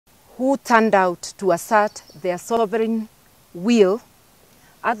who turned out to assert their sovereign will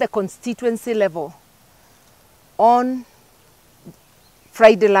at the constituency level on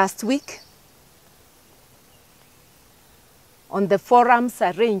Friday last week on the forums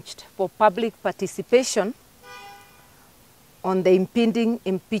arranged for public participation on the impending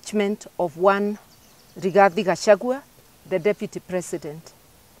impeachment of one Rigathi Gachagua, the Deputy President.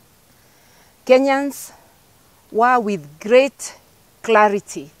 Kenyans were with great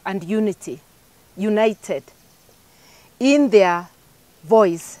clarity and unity, united in their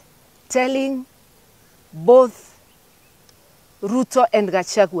voice, telling both Ruto and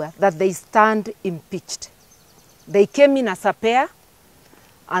Gachagua that they stand impeached. They came in as a pair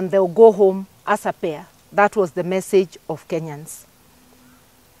and they'll go home as a pair. That was the message of Kenyans.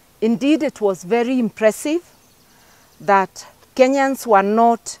 Indeed, it was very impressive that Kenyans were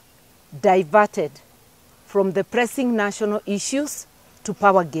not diverted from the pressing national issues to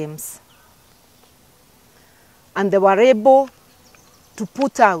power games. And they were able to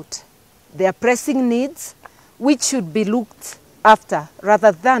put out their pressing needs, which should be looked after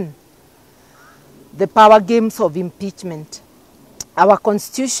rather than the power games of impeachment. Our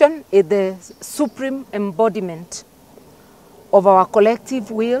Constitution is the supreme embodiment of our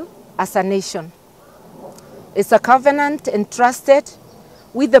collective will as a nation. It's a covenant entrusted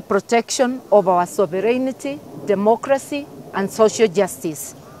with the protection of our sovereignty, democracy, and social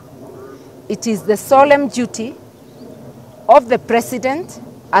justice. It is the solemn duty of the President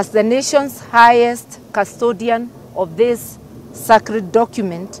as the nation's highest custodian of this sacred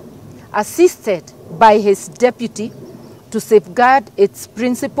document, assisted by his deputy, to safeguard its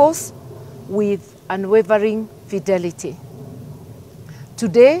principles with unwavering fidelity.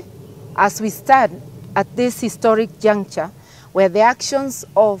 Today, as we stand at this historic juncture, where the actions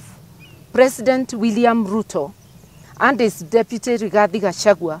of President William Ruto and his deputy Rigathi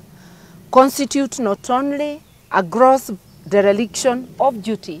Gachagua constitute not only a gross dereliction of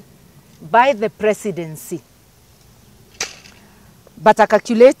duty by the presidency, but a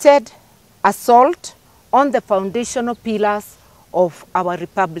calculated assault on the foundational pillars of our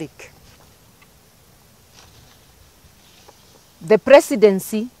republic. The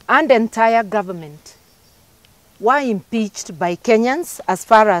presidency and entire government were impeached by Kenyans, as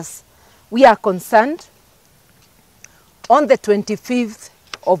far as we are concerned, on the 25th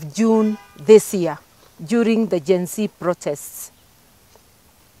of June this year, during the Gen Z protests.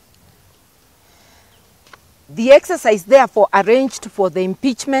 The exercise, therefore, arranged for the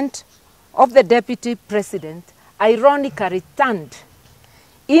impeachment of the Deputy President ironically turned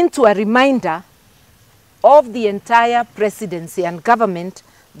into a reminder of the entire presidency and government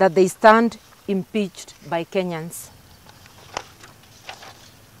that they stand impeached by Kenyans.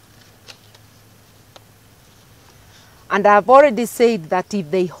 And I have already said that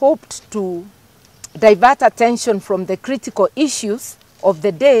if they hoped to divert attention from the critical issues of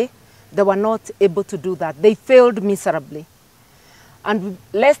the day, they were not able to do that. They failed miserably. And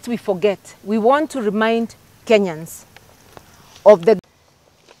lest we forget, we want to remind Kenyans of the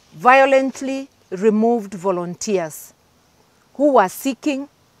violently removed volunteers who were seeking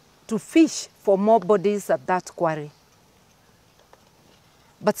to fish for more bodies at that quarry.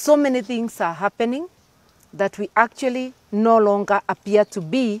 But so many things are happening that we actually no longer appear to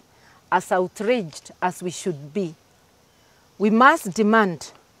be as outraged as we should be. We must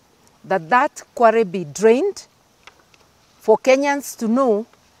demand that that quarry be drained for Kenyans to know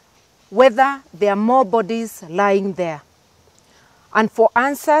whether there are more bodies lying there, and for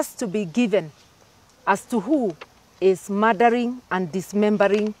answers to be given as to who is murdering and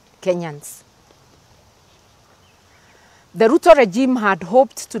dismembering Kenyans. The Ruto regime had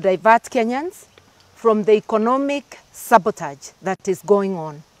hoped to divert Kenyans from the economic sabotage that is going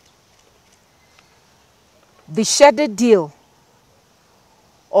on. The shaded deal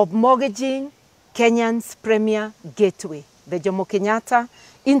of mortgaging Kenyan's premier gateway, the Jomo Kenyatta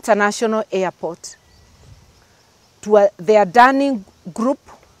International Airport, to the Adani Group,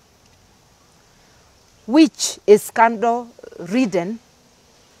 which is scandal-ridden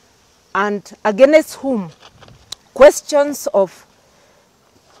and against whom questions of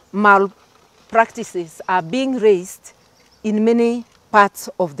malpractices are being raised in many parts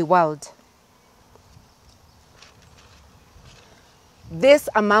of the world. This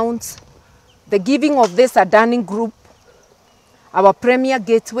amounts, the giving of this Adani Group, our premier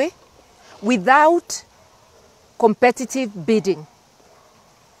gateway, without competitive bidding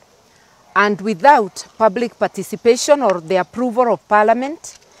and without public participation or the approval of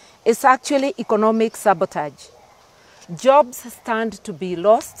Parliament, is actually economic sabotage. Jobs stand to be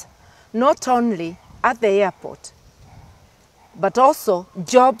lost, not only at the airport, but also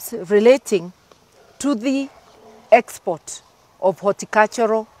jobs relating to the export of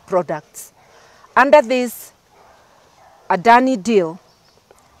horticultural products. Under this Adani deal,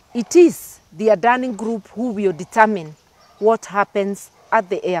 it is the Adani Group who will determine what happens at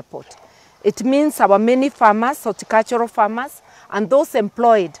the airport. It means our many farmers, horticultural farmers, and those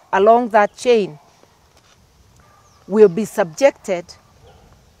employed along that chain will be subjected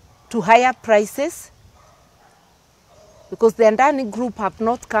to higher prices, because the Adani Group have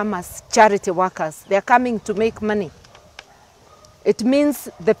not come as charity workers. They are coming to make money. It means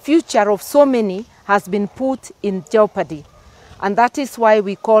the future of so many has been put in jeopardy. And that is why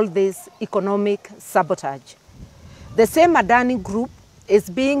we call this economic sabotage. The same Adani Group is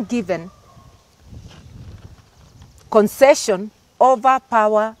being given concession over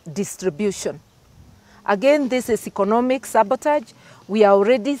power distribution. Again, this is economic sabotage. We are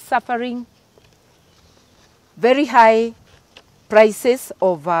already suffering very high prices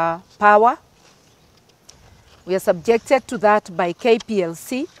of power. We are subjected to that by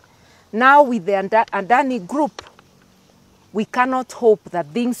KPLC. Now with the Adani Group, we cannot hope that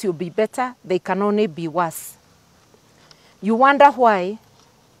things will be better. They can only be worse. You wonder why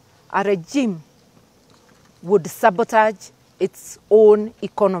a regime would sabotage its own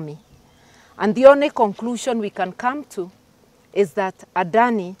economy. And the only conclusion we can come to is that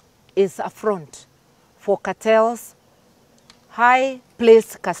Adani is a front for cartels,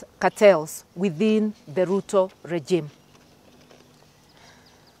 high-placed cartels within the Ruto regime.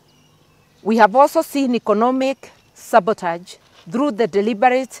 We have also seen economic sabotage through the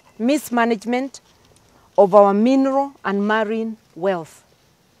deliberate mismanagement of our mineral and marine wealth.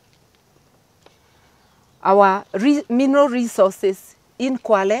 Our mineral resources in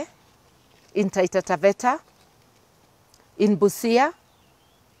Kwale, in Taita Taveta, in Busia,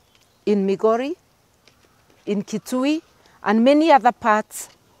 in Migori, in Kitui, and many other parts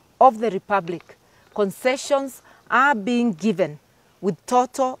of the Republic, concessions are being given with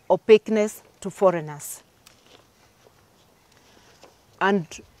total opaqueness to foreigners and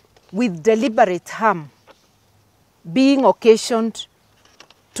with deliberate harm being occasioned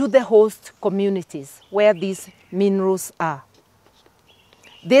to the host communities where these minerals are.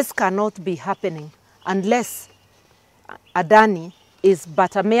 This cannot be happening unless Adani is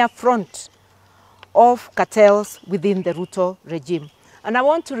but a mere front of cartels within the Ruto regime. And I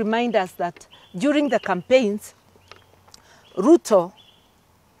want to remind us that during the campaigns, Ruto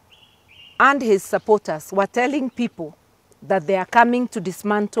and his supporters were telling people that they are coming to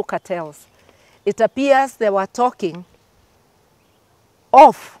dismantle cartels. It appears they were talking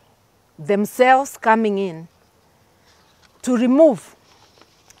of themselves coming in to remove,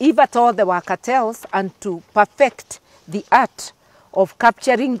 if at all there were cartels, and to perfect the art of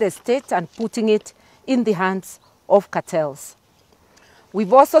capturing the state and putting it in the hands of cartels.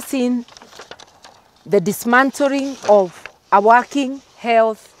 We've also seen the dismantling of a working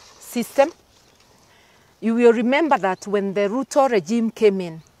health system. You will remember that when the Ruto regime came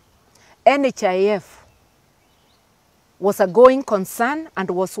in, NHIF was a going concern and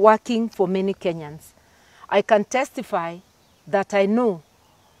was working for many Kenyans. I can testify that I know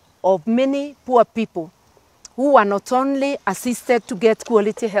of many poor people who were not only assisted to get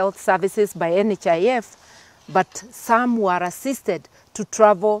quality health services by NHIF, but some were assisted to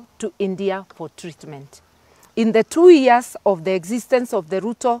travel to India for treatment. In the 2 years of the existence of the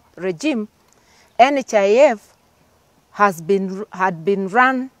Ruto regime, NHIF had been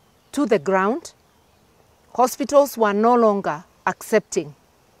run to the ground. Hospitals were no longer accepting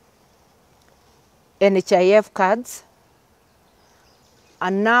NHIF cards,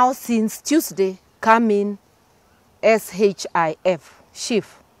 and now since Tuesday come in SHIF.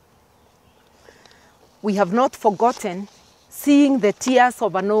 We have not forgotten seeing the tears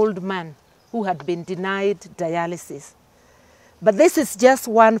of an old man who had been denied dialysis. But this is just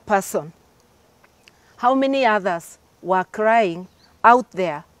one person. How many others were crying out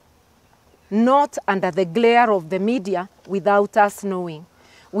there, not under the glare of the media, without us knowing?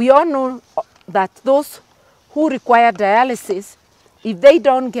 We all know that those who require dialysis, if they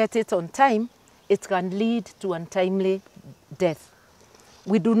don't get it on time, it can lead to untimely death.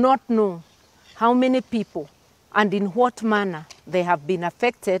 We do not know how many people and in what manner they have been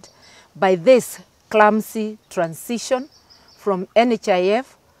affected by this clumsy transition from NHIF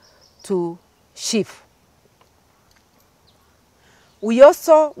to SHIF. We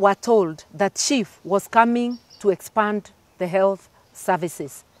also were told that SHIF was coming to expand the health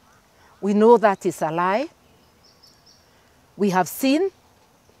services. We know that is a lie. We have seen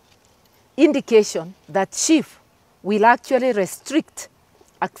indication that SHIF will actually restrict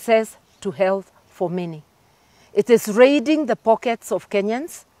access to health for many. It is raiding the pockets of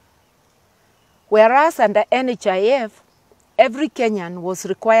Kenyans, whereas under NHIF, every Kenyan was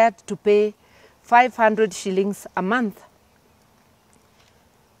required to pay 500 shillings a month.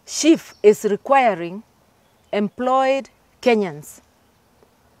 SHIF is requiring employed Kenyans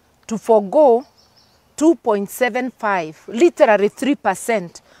to forego 2.75, literally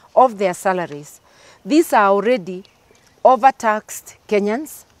 3% of their salaries. These are already overtaxed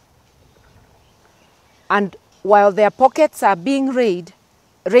Kenyans, and while their pockets are being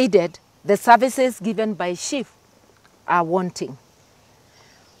raided, the services given by SHIF are wanting.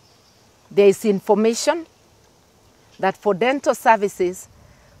 There is information that for dental services,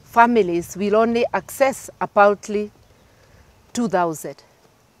 families will only access approximately 2,000.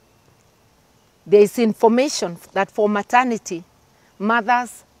 There is information that for maternity,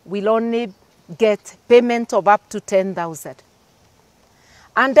 mothers will only get payment of up to 10,000.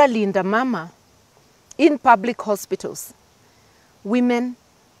 Under Linda Mama, in public hospitals, women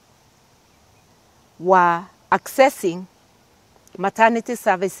were accessing maternity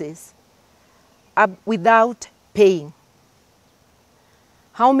services without paying.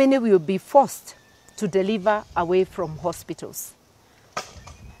 How many will be forced to deliver away from hospitals?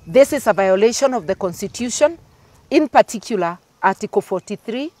 This is a violation of the Constitution, in particular Article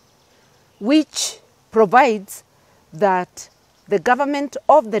 43, which provides that the government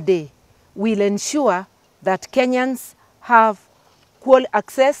of the day will ensure that Kenyans have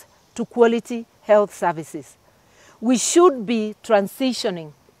access to quality health services. We should be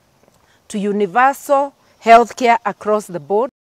transitioning to universal health care across the board.